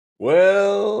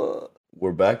Well,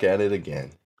 we're back at it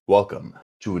again. Welcome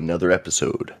to another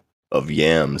episode of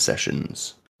Yam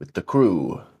Sessions with the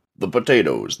crew, the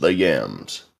potatoes, the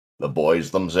yams, the boys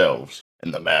themselves,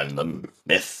 and the man, the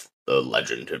myth, the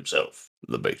legend himself,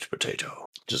 the baked potato.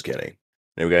 Just kidding.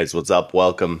 Anyway, guys, what's up?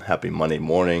 Welcome. Happy Monday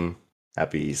morning.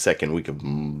 Happy second week of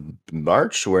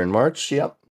March. We're in March.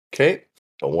 Yep. Okay.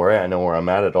 Don't worry, I know where I'm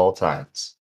at all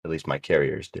times. At least my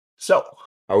carriers do. So,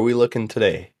 how are we looking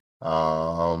today?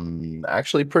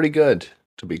 Actually pretty good,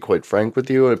 to be quite frank with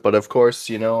you. But of course,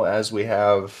 as we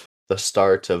have the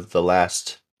start of the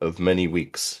last of many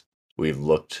weeks, we've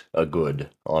looked a good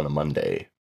on a Monday.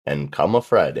 And come a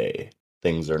Friday,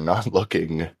 things are not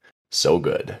looking so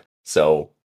good. So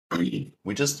we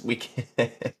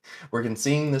can't, we're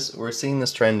seeing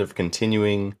this trend of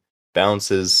continuing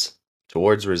bounces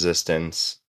towards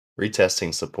resistance,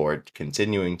 retesting support,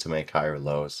 continuing to make higher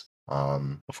lows.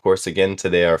 Of course, again,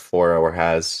 today our 4-hour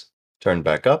has turned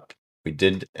back up. We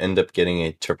did end up getting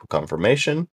a triple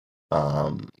confirmation.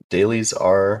 Dailies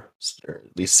are, or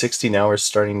at least 16 hours,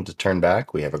 starting to turn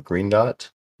back. We have a green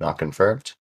dot, not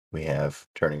confirmed. We have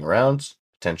turning around,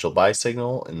 potential buy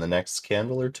signal in the next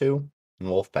candle or two, and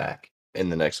Wolfpack in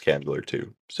the next candle or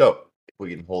two. So, if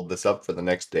we can hold this up for the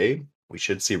next day, we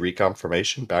should see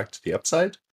reconfirmation back to the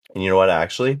upside. And you know what,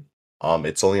 actually?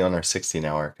 It's only on our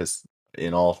 16-hour, because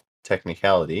in all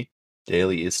technicality,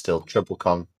 daily is still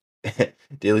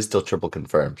daily still triple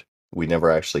confirmed. We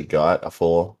never actually got a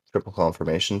full triple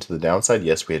confirmation to the downside.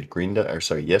 Yes, we had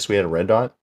yes, we had a red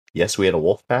dot. Yes, we had a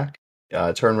wolf pack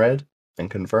turn red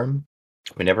and confirm.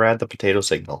 We never had the potato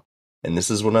signal. And this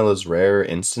is one of those rare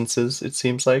instances, it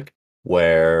seems like,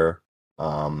 where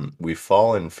we've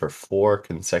fallen for 4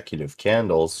 consecutive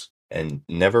candles and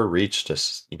never reached a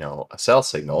sell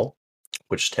signal,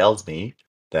 which tells me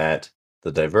that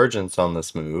the divergence on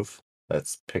this move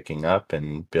that's picking up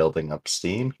and building up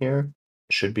steam here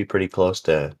should be pretty close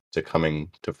to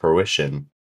coming to fruition,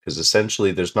 because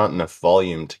essentially there's not enough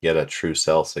volume to get a true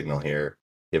sell signal here,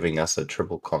 giving us a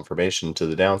triple confirmation to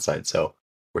the downside. So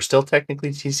we're still technically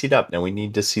TC'd up. Now we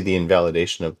need to see the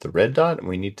invalidation of the red dot, and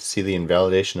we need to see the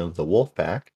invalidation of the wolf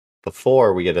pack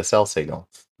before we get a sell signal,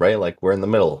 right? Like, we're in the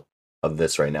middle of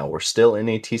this right now. We're still in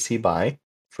a TC buy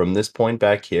from this point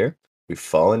back here. We've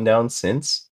fallen down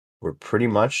since. We're pretty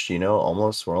much,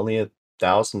 almost, we're only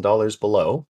 $1,000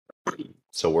 below.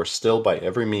 So we're still by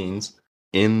every means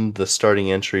in the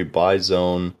starting entry buy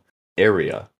zone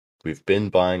area. We've been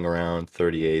buying around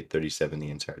 38, 37 the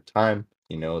entire time.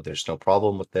 There's no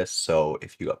problem with this. So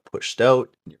if you got pushed out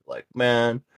and you're like,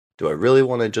 man, do I really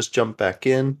want to just jump back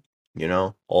in?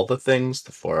 All the things,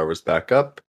 the 4 hours back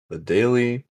up, the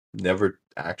daily never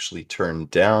actually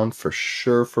turned down for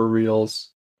sure for reals.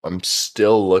 I'm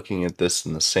still looking at this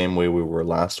in the same way we were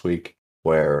last week,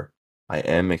 where I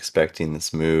am expecting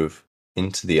this move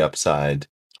into the upside,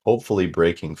 hopefully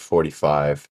breaking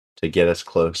 45 to get us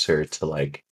closer to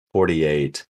like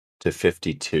 48 to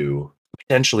 52,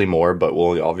 potentially more, but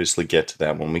we'll obviously get to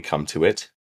that when we come to it.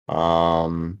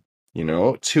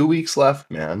 2 weeks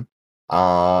left, man.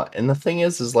 And the thing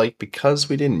is like, because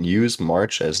we didn't use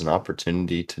March as an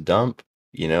opportunity to dump,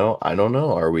 I don't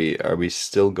know. Are we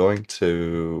still going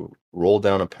to roll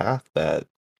down a path that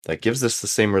gives us the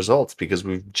same results? Because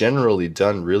we've generally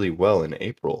done really well in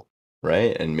April,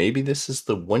 right? And maybe this is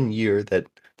the 1 year that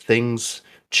things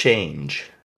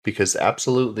change, because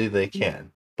absolutely they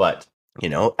can. But,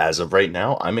 as of right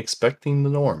now, I'm expecting the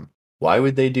norm. Why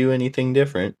would they do anything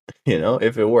different,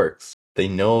 if it works? They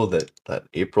know that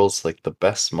April's like the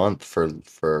best month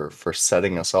for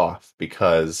setting us off,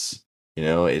 because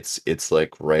it's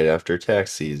like right after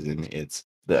tax season. It's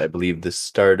I believe the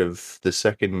start of the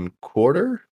second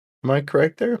quarter. Am I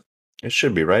correct there? It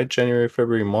should be, right? January,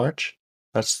 February, March.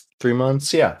 That's 3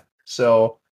 months. Yeah.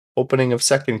 So opening of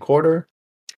second quarter,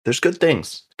 there's good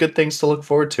things to look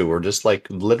forward to. We're just like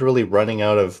literally running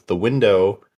out of the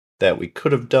window that we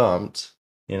could have dumped.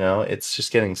 It's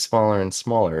just getting smaller and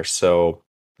smaller. So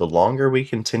the longer we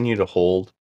continue to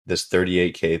hold this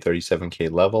 38K, 37K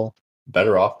level,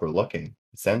 better off we're looking,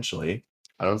 essentially.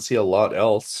 I don't see a lot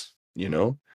else,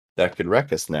 that could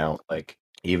wreck us now. Like,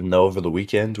 even though over the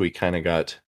weekend we kind of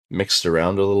got mixed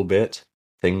around a little bit,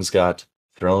 things got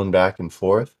thrown back and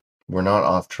forth, we're not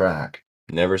off track.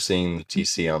 Never seeing the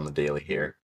TC on the daily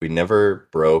here. We never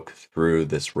broke through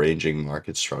this ranging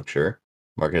market structure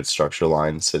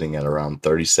line sitting at around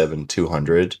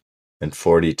 37,200 and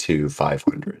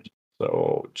 42,500.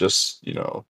 So just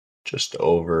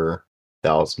over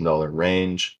 $1,000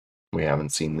 range. We haven't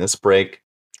seen this break.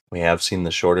 We have seen the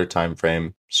shorter time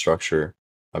frame structure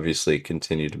obviously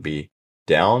continue to be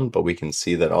down, but we can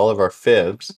see that all of our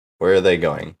fibs, where are they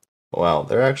going? Well,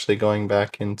 they're actually going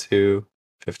back into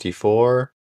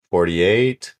 54,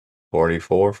 48,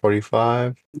 44,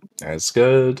 45. That's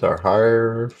good. Our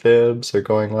higher fibs are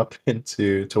going up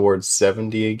into towards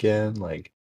 70 again.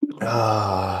 Like,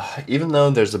 even though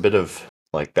there's a bit of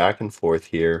like back and forth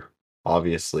here,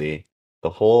 obviously, the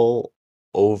whole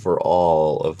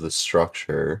overall of the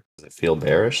structure, does it feel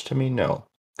bearish to me? No.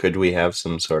 Could we have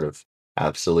some sort of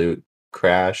absolute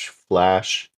crash,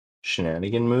 flash,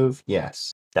 shenanigan move?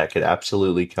 Yes. That could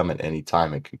absolutely come at any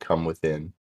time. It could come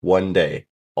within one day.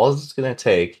 All it's going to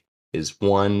take is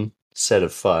one set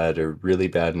of FUD or really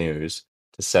bad news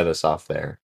to set us off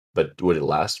there. But would it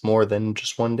last more than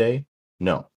just one day?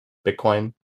 No.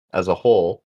 Bitcoin as a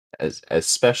whole,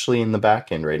 especially in the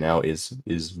back end right now, is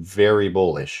very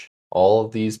bullish. All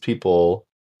of these people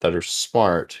that are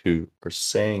smart who are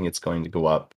saying it's going to go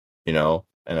up, and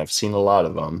I've seen a lot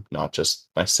of them, not just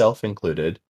myself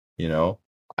included, you know,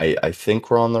 I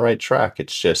think we're on the right track.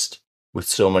 It's just with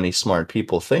so many smart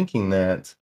people thinking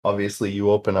that, obviously you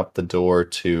open up the door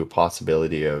to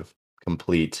possibility of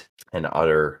complete and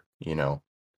utter,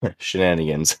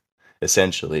 shenanigans.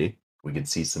 Essentially, we could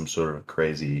see some sort of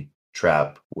crazy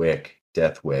trap wick,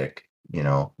 death wick.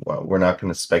 We're not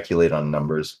going to speculate on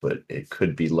numbers, but it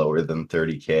could be lower than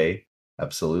 30K.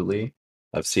 Absolutely.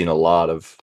 I've seen a lot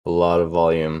of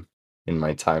volume in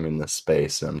my time in this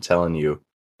space, and I'm telling you,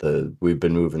 we've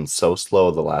been moving so slow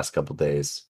the last couple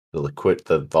days.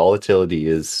 The volatility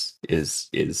is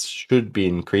should be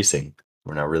increasing.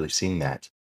 We're not really seeing that.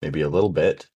 Maybe a little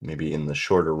bit, maybe in the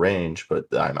shorter range, but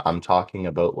I'm talking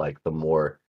about like the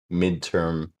more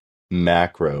midterm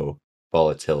macro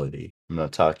volatility. I'm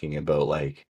not talking about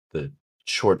like the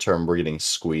short term we're getting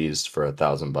squeezed for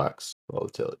 $1,000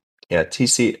 volatility. Yeah,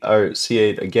 TC or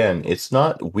C8 again, it's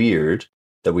not weird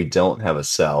that we don't have a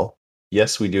sell.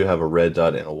 Yes, we do have a red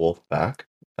dot and a wolf back,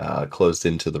 closed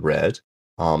into the red.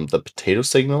 The potato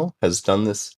signal has done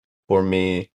this for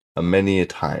me many a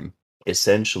time.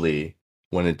 Essentially,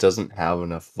 when it doesn't have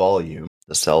enough volume,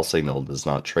 the sell signal does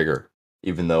not trigger,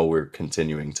 even though we're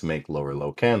continuing to make lower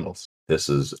low candles.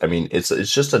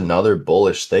 It's just another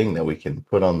bullish thing that we can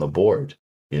put on the board.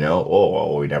 We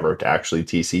never actually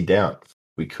TC down.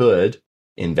 We could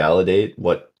invalidate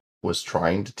what was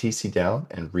trying to TC down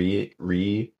and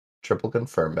re triple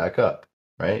confirm back up,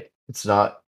 right? It's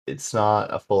not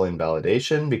a full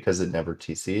invalidation because it never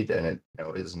TC'd and it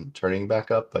isn't turning back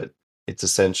up, but it's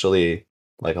essentially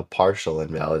like a partial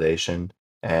invalidation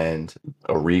and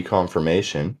a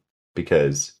reconfirmation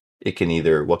because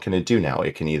what can it do now?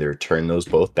 It can either turn those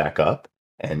both back up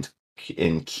and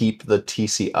keep the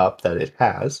TC up that it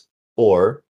has,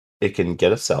 or it can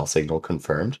get a sell signal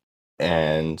confirmed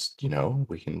and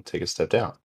we can take a step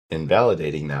down,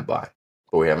 invalidating that buy.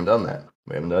 But we haven't done that.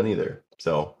 We haven't done either.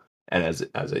 So, and as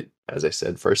I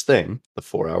said, first thing, the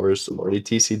 4 hours already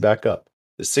TC'd back up.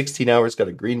 The 16 hours got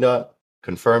a green dot,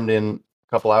 confirmed in a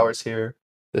couple hours here.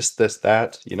 This,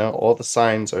 that, all the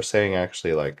signs are saying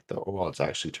actually like, it's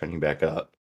actually turning back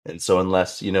up. And so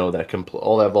unless, that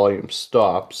all that volume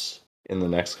stops in the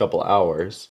next couple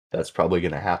hours, that's probably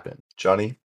going to happen.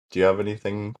 Johnny, do you have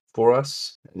anything for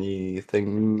us?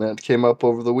 Anything that came up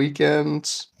over the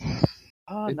weekend?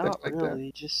 Not like really.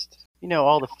 That? Just,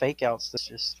 all the fake outs. That's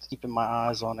just keeping my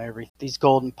eyes on these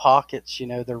golden pockets.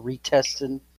 They're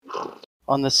retesting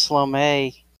on the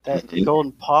Slome. That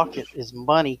golden pocket is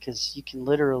money because you can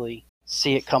literally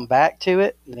see it come back to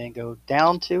it and then go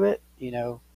down to it.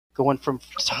 Going from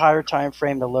higher time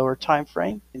frame to lower time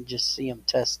frame, and just see them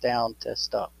test down,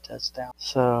 test up, test down.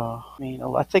 So,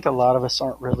 I think a lot of us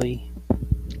aren't really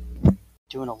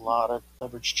doing a lot of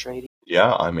leverage trading.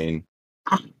 Yeah,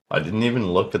 I didn't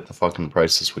even look at the fucking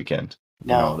price this weekend.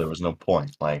 No. There was no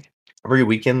point. Like, every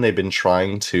weekend they've been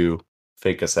trying to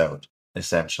fake us out,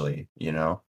 essentially,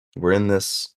 We're in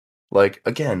this, like,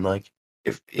 again, like,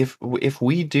 if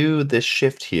we do this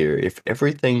shift here, if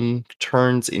everything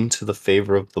turns into the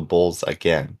favor of the bulls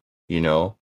again,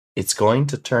 it's going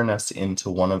to turn us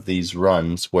into one of these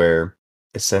runs where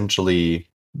essentially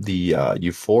the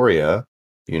euphoria,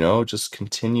 just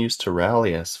continues to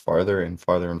rally us farther and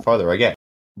farther and farther. Again,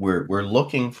 we're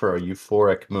looking for a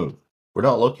euphoric move. We're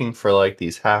not looking for like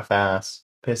these half-ass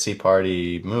pissy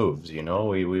party moves,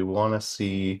 We want to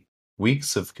see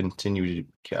weeks of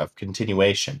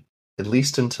continuation, at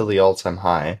least until the all-time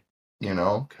high,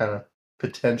 kind of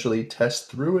potentially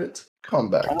test through it, come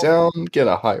back down, get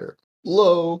a higher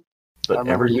low. But I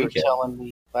remember you were telling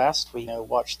me last week,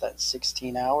 watch that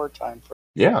 16-hour time frame.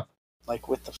 Yeah. Like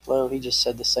with the flow, he just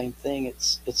said the same thing.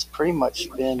 It's pretty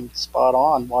much been spot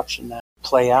on watching that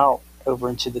play out over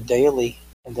into the daily,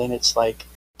 and then it's like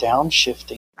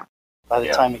downshifting by the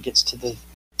time it gets to the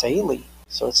daily.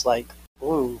 So it's like,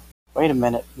 whoa, wait a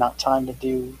minute, not time to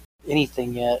do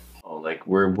anything yet. Oh, like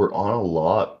we're on a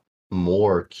lot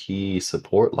more key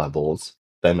support levels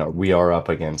than we are up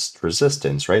against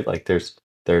resistance, right? Like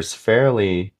there's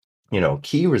fairly,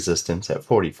 key resistance at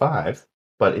 45,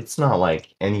 but it's not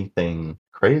like anything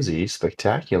crazy,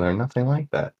 spectacular, nothing like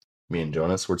that. Me and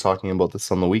Jonas were talking about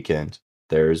this on the weekend.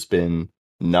 There's been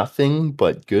nothing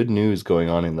but good news going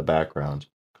on in the background.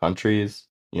 Countries,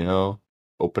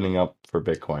 opening up for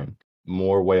Bitcoin,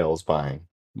 more whales buying,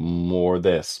 more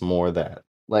this, more that.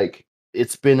 Like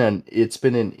it's been an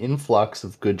influx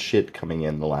of good shit coming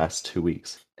in the last 2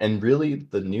 weeks. And really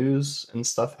the news and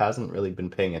stuff hasn't really been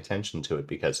paying attention to it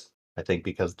because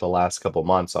the last couple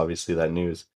months, obviously that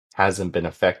news hasn't been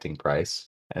affecting price.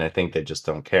 And I think they just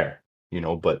don't care.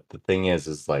 But the thing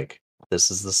is like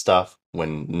this is the stuff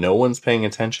when no one's paying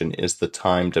attention is the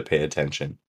time to pay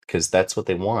attention. Because that's what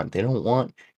they want. They don't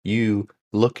want you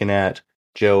looking at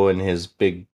Joe and his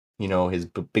big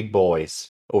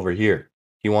boys over here.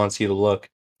 He wants you to look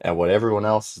at what everyone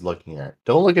else is looking at.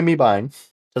 Don't look at me buying.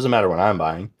 Doesn't matter when I'm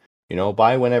buying.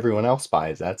 Buy when everyone else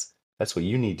buys. That's what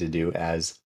you need to do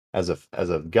as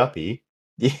a guppy.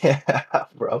 Yeah,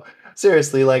 bro.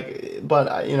 Seriously, like, but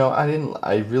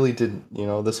I really did,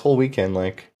 this whole weekend,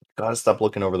 like, gotta stop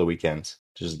looking over the weekends.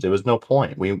 Just there was no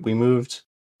point. We moved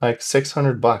like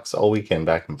 $600 all weekend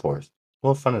back and forth.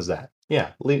 What fun is that?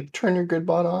 Yeah, turn your good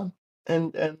bot on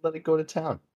and let it go to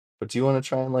town. But do you want to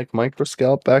try and like micro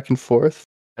scalp back and forth?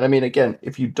 And I mean, again,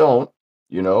 if you don't,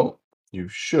 you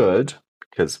should,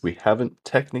 because we haven't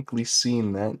technically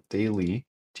seen that daily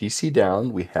TC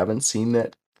down. We haven't seen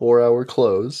that 4-hour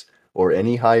close or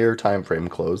any higher time frame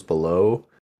close below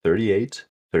 38,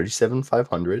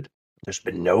 500. There's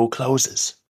been no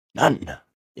closes. None.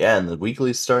 Yeah, and the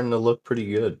weekly's starting to look pretty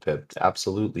good, Pip.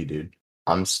 Absolutely, dude.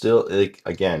 I'm still, like,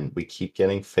 again, we keep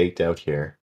getting faked out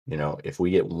here. If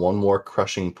we get one more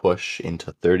crushing push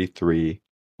into 33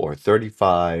 or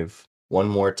 35 one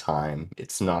more time,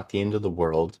 it's not the end of the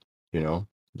world.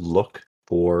 Look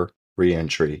for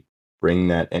re-entry. Bring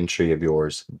that entry of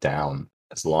yours down.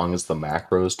 As long as the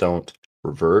macros don't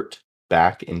revert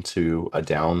back into a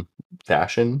down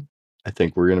fashion, I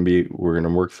think we're gonna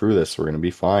work through this. We're gonna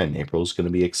be fine. April's gonna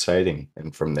be exciting,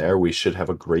 and from there we should have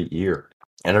a great year.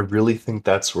 And I really think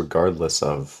that's regardless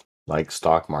of like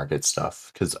stock market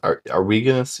stuff. Because are we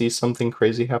gonna see something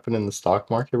crazy happen in the stock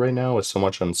market right now with so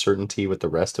much uncertainty with the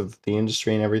rest of the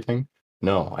industry and everything?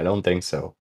 No, I don't think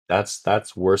so.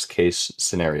 That's worst case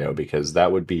scenario because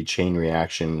that would be chain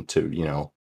reaction to,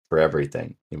 for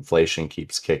everything. Inflation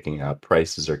keeps kicking up,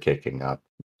 prices are kicking up,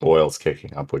 oil's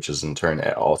kicking up, which is in turn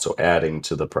also adding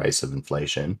to the price of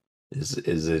inflation.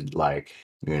 Is it like,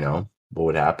 what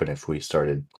would happen if we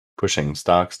started pushing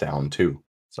stocks down too?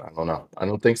 So I don't know. I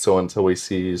don't think so until we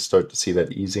start to see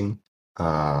that easing.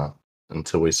 Uh,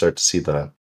 until we start to see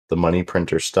the money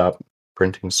printer stop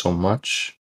printing so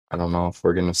much. I don't know if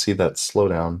we're going to see that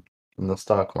slowdown in the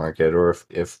stock market or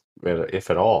if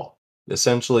at all.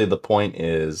 Essentially, the point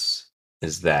is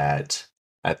that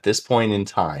at this point in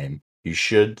time, you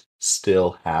should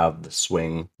still have the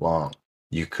swing long.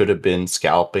 You could have been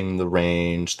scalping the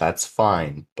range, that's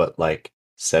fine, but like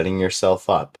setting yourself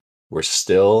up, we're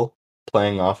still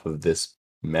playing off of this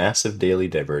massive daily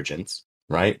divergence,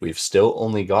 right? We've still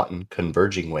only gotten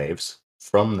converging waves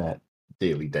from that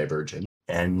daily divergence,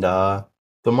 and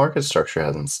the market structure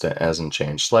hasn't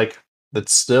changed. Like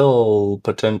it's still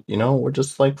potent. We're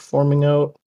just like forming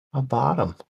out a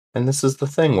bottom, and this is the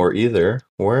thing. Where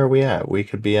are we at? We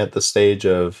could be at the stage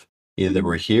of either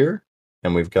we're here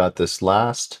and we've got this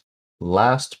last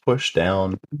push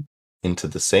down into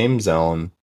the same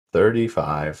zone,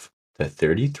 35 to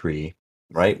 33,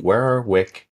 right where our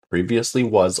wick previously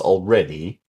was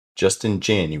already, just in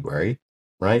January,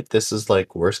 right? This is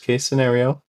like worst case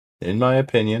scenario, in my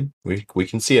opinion. We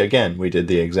can see again, we did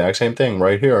the exact same thing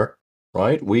right here,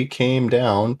 right? We came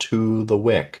down to the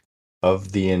wick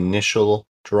of the initial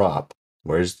drop.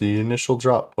 Where's the initial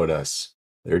drop put us?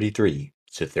 33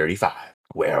 to 35.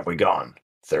 Where have we gone?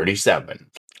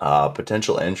 37.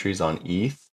 Potential entries on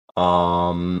ETH.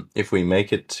 If we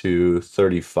make it to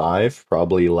 35,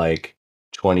 probably like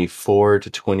 24 to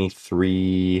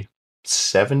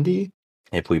 2370.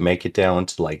 If we make it down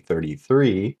to like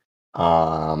 33,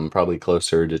 probably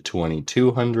closer to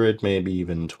 2200, maybe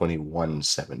even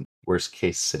 2170. Worst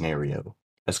case scenario.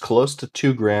 As close to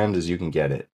 2 grand as you can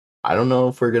get it. I don't know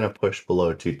if we're gonna push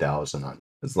below 2000 on.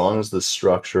 As long as the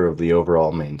structure of the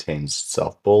overall maintains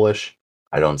itself bullish,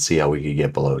 I don't see how we could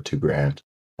get below 2 grand.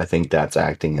 I think that's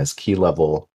acting as key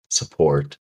level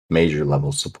support, major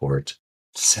level support,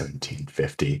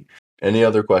 1750. Any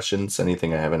other questions?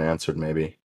 Anything I haven't answered,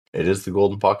 maybe? It is the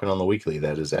golden pocket on the weekly.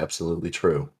 That is absolutely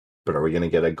true. But are we going to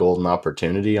get a golden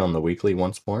opportunity on the weekly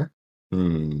once more?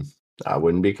 I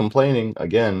wouldn't be complaining.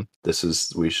 Again, we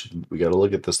got to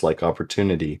look at this like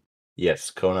opportunity.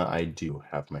 Yes, Kona, I do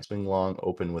have my swing long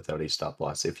open without a stop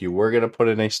loss. If you were going to put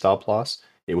in a stop loss,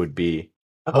 it would be,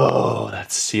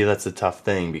 that's a tough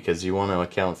thing because you want to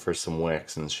account for some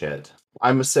wicks and shit.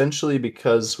 I'm essentially,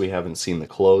 because we haven't seen the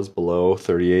close below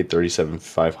 38, 37,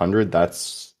 500,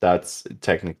 that's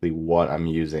technically what I'm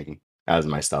using as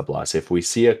my stop loss. If we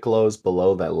see a close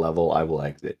below that level, I will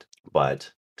exit.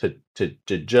 But to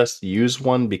just use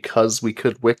one because we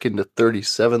could wick into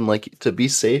 37, like to be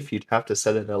safe, you'd have to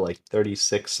set it at like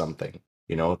 36 something,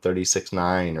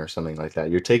 36.9 or something like that.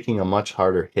 You're taking a much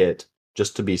harder hit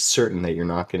just to be certain that you're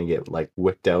not going to get like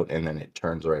wicked out and then it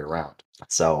turns right around.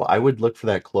 So I would look for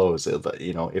that close. If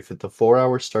the 4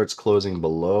 hour starts closing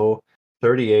below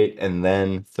 38 and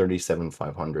then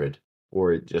 37,500,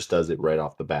 or it just does it right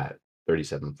off the bat,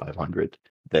 37,500,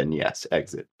 then yes,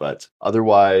 exit. But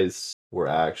otherwise, we're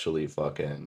actually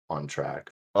fucking on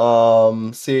track.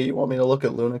 See, you want me to look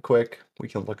at Luna quick? We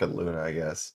can look at Luna, I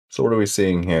guess. So what are we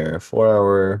seeing here? 4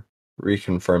 hour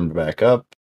reconfirmed back up.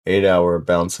 8 hour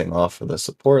bouncing off of the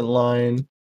support line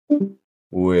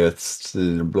with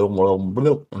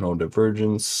no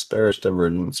divergence, bearish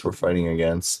divergence we're fighting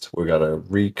against. We got a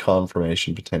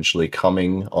reconfirmation potentially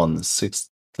coming on the 6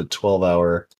 to 12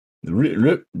 hour.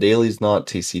 Daily's not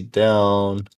TC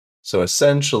down. So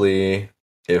essentially,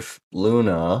 if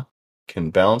Luna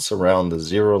can bounce around the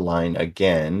zero line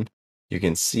again, you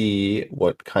can see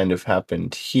what kind of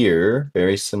happened here.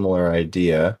 Very similar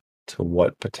idea to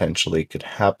what potentially could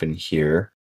happen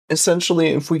here. Essentially,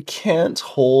 if we can't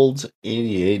hold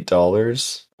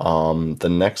 $88, the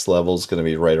next level is going to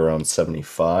be right around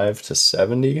 75 to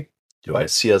 70. Do I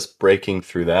see us breaking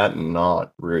through that?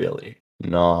 Not really.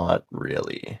 Not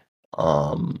really.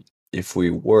 If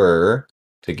we were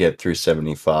to get through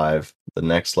 75, the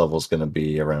next level is going to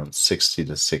be around 60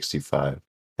 to 65.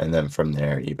 And then from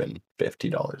there, even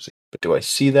 $50. But do I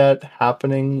see that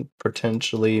happening?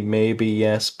 Potentially, maybe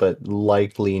yes, but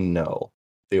likely no.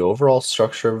 The overall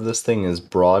structure of this thing is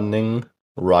broadening,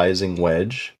 rising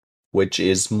wedge, which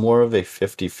is more of a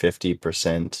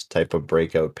 50-50% type of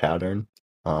breakout pattern.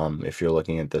 If you're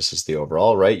looking at this as the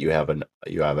overall, right, you have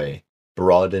a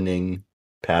broadening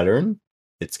pattern.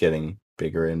 It's getting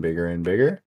bigger and bigger and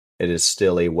bigger. It is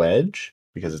still a wedge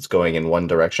because it's going in one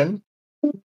direction.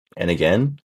 And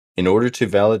again, in order to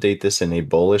validate this in a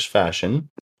bullish fashion,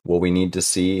 what we need to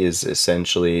see is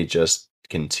essentially just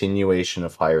continuation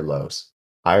of higher lows.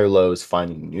 Higher lows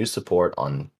finding new support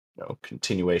on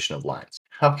continuation of lines.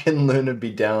 How can Luna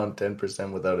be down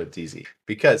 10% without a TZ?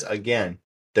 Because again,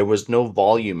 there was no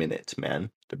volume in it,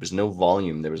 man. There was no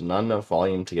volume. There was not enough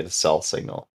volume to get a sell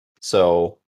signal.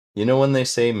 So, when they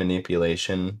say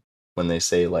manipulation, when they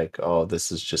say like, oh,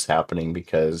 this is just happening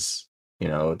because,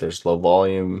 there's low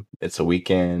volume, it's a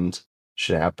weekend,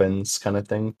 shit happens kind of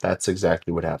thing. That's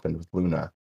exactly what happened with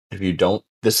Luna.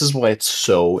 This is why it's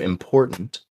so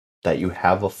important that you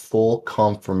have a full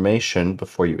confirmation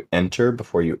before you enter,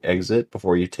 before you exit,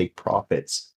 before you take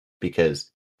profits,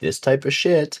 because this type of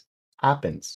shit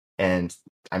happens. And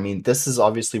I mean, this is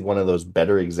obviously one of those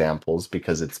better examples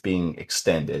because it's being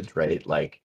extended, right?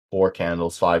 Like 4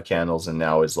 candles, 5 candles, and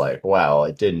now is like, wow,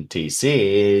 it didn't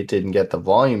TC, it didn't get the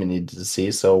volume it needed to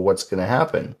see, so what's going to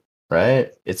happen,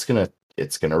 right? It's going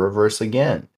to reverse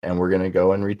again, and we're going to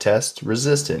go and retest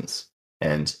resistance.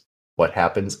 And what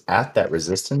happens at that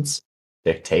resistance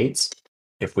dictates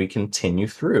if we continue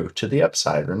through to the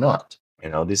upside or not.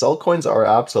 These altcoins are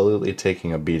absolutely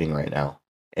taking a beating right now.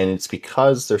 And it's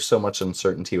because there's so much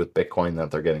uncertainty with Bitcoin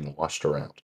that they're getting washed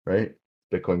around, right?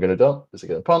 Bitcoin going to dump? Is it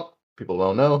going to pump? People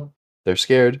don't know. They're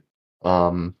scared.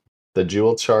 The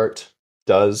jewel chart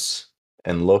does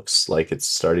and looks like it's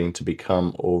starting to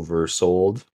become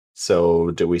oversold.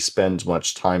 So do we spend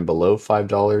much time below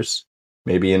 $5?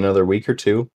 Maybe another week or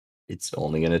two. It's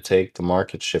only going to take the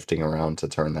market shifting around to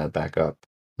turn that back up.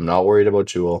 I'm not worried about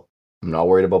Jewel. I'm not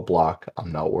worried about Block.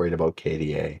 I'm not worried about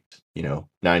KDA.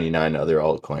 99 other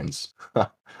altcoins.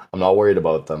 I'm not worried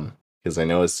about them because I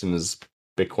know as soon as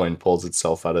Bitcoin pulls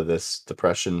itself out of this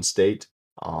depression state,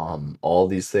 all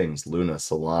these things, Luna,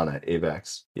 Solana,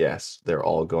 AVAX, yes, they're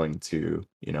all going to,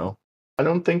 I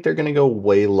don't think they're going to go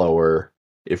way lower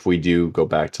if we do go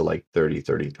back to like 30,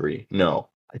 33. No,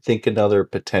 I think another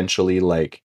potentially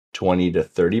like 20 to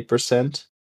 30%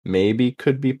 maybe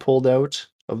could be pulled out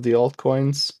of the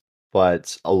altcoins,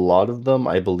 but a lot of them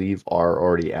I believe are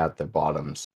already at the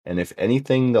bottoms. And if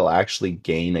anything, they'll actually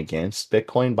gain against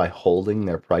Bitcoin by holding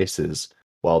their prices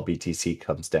while BTC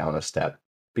comes down a step.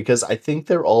 Because I think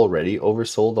they're already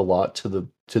oversold a lot to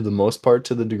the most part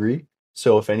to the degree.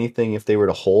 So if anything, if they were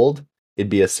to hold, it'd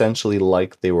be essentially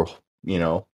like they were,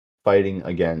 fighting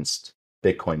against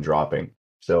Bitcoin dropping.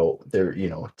 So they're,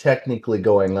 technically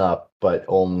going up, but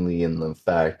only in the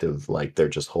fact of like they're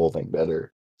just holding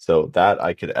better. So that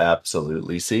I could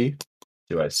absolutely see.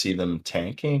 Do I see them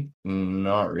tanking?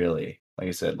 Not really. Like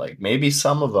I said, like maybe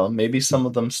some of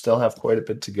them still have quite a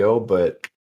bit to go, but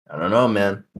I don't know,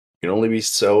 man. You can only be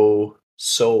so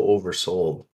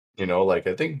oversold. Like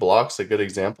I think Block's a good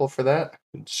example for that.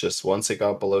 It's just once it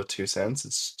got below 2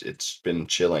 cents, it's been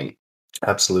chilling.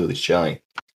 Absolutely chilling.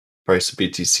 Price of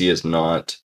BTC is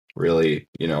not really,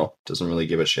 doesn't really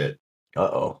give a shit.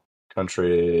 Uh-oh.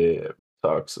 Country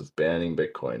talks of banning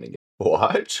Bitcoin again.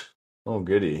 What? Oh,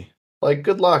 goody. Like,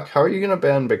 good luck. How are you going to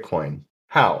ban Bitcoin?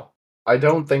 How? I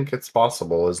don't think it's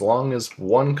possible. As long as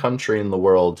one country in the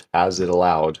world has it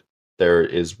allowed, there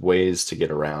is ways to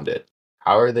get around it.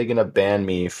 How are they going to ban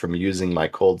me from using my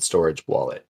cold storage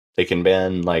wallet? They can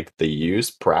ban, like, the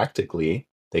use practically.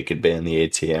 They could ban the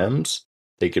ATMs.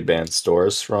 They could ban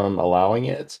stores from allowing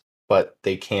it, but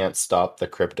they can't stop the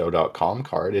crypto.com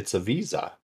card. It's a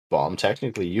Visa. Well, I'm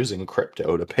technically using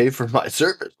crypto to pay for my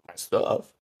service, my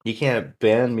stuff. You can't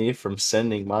ban me from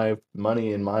sending my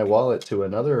money in my wallet to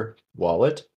another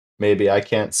wallet. Maybe I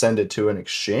can't send it to an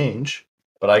exchange,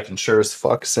 but I can sure as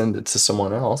fuck send it to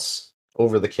someone else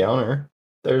over the counter.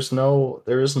 There is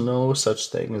no such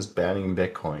thing as banning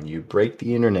Bitcoin. You break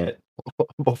the internet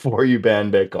before you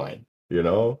ban Bitcoin, you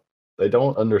know? They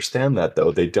don't understand that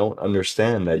though. They don't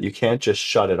understand that you can't just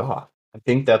shut it off. I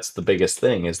think that's the biggest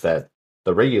thing is that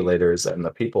the regulators and the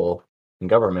people in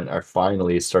government are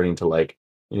finally starting to like,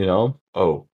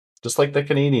 oh, just like the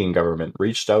Canadian government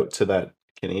reached out to that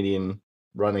Canadian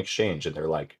run exchange and they're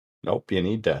like, nope, you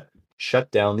need to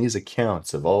shut down these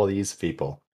accounts of all these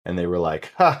people. And they were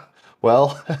like, ha,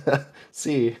 well,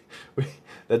 see, we,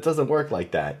 that doesn't work like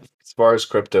that. As far as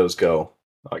cryptos go,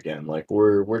 again, like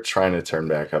we're trying to turn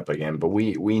back up again, but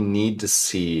we need to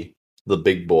see the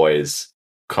big boys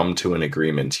come to an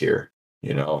agreement here,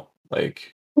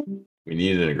 like we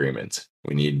need an agreement.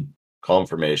 We need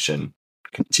confirmation,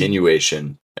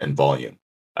 continuation, and volume.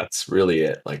 That's really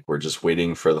it. Like we're just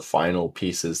waiting for the final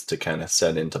pieces to kind of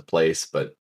set into place,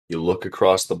 but you look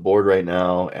across the board right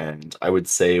now and I would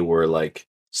say we're like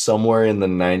somewhere in the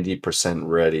 90%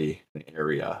 ready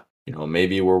area.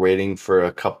 Maybe we're waiting for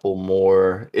a couple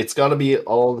more. It's got to be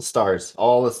all the stars.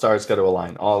 All the stars got to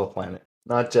align. All the planet.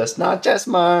 Not just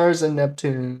Mars and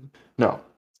Neptune. No,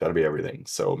 it's got to be everything.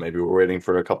 So maybe we're waiting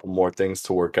for a couple more things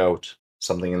to work out.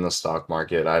 Something in the stock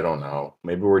market. I don't know.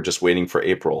 Maybe we're just waiting for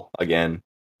April again.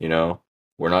 We're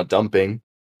not dumping.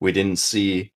 We didn't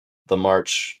see the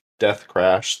March death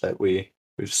crash that we've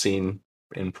seen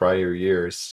in prior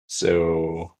years.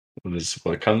 So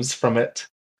what comes from it?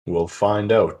 We'll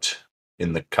find out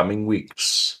in the coming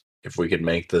weeks if we could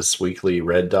make this weekly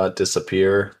red dot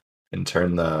disappear and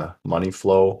turn the money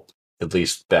flow at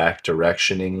least back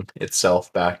directioning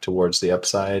itself back towards the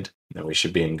upside. Then we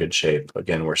should be in good shape.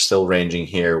 Again, we're still ranging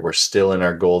here. We're still in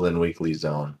our golden weekly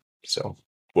zone. So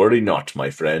worry not,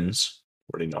 my friends.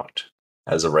 Worry not.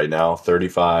 As of right now,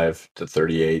 35 to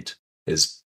 38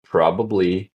 is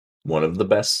probably one of the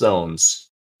best zones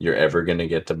you're ever going to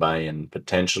get to buy in,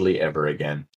 potentially ever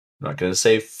again. I'm not going to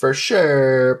say for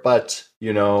sure, but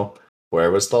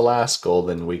where was the last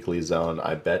golden weekly zone?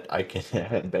 I bet I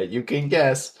bet you can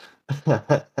guess.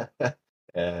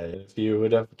 If you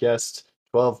would have guessed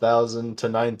 12,000 to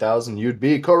 9,000, you'd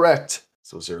be correct.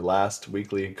 This was your last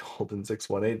weekly golden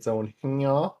 618 zone.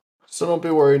 Yeah. So don't be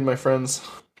worried, my friends.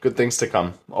 Good things to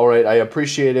come. All right, I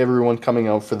appreciate everyone coming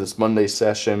out for this Monday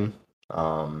session.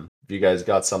 If you guys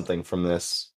got something from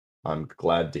this, I'm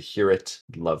glad to hear it.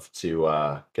 I'd love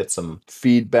to get some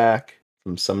feedback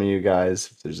from some of you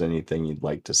guys. If there's anything you'd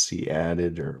like to see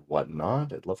added or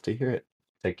whatnot, I'd love to hear it.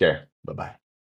 Take care. Bye-bye.